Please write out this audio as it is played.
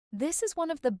This is one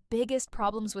of the biggest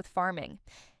problems with farming.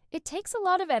 It takes a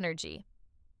lot of energy.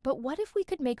 But what if we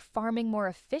could make farming more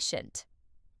efficient?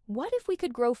 What if we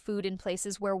could grow food in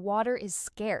places where water is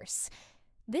scarce?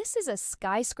 This is a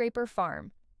skyscraper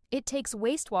farm. It takes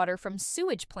wastewater from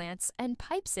sewage plants and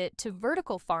pipes it to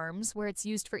vertical farms where it's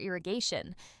used for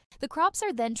irrigation. The crops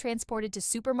are then transported to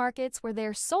supermarkets where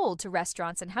they're sold to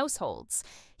restaurants and households.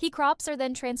 Crops are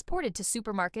then transported to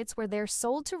supermarkets where they're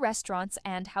sold to restaurants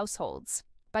and households.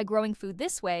 By growing food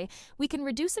this way, we can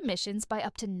reduce emissions by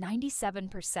up to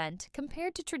 97%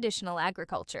 compared to traditional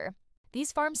agriculture.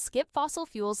 These farms skip fossil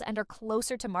fuels and are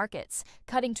closer to markets,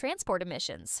 cutting transport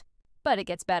emissions. But it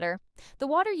gets better. The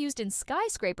water used in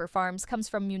skyscraper farms comes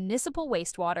from municipal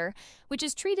wastewater, which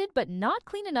is treated but not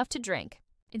clean enough to drink.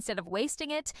 Instead of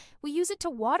wasting it, we use it to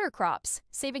water crops,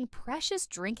 saving precious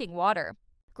drinking water.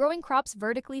 Growing crops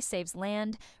vertically saves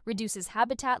land, reduces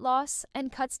habitat loss,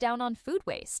 and cuts down on food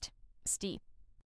waste. Steep.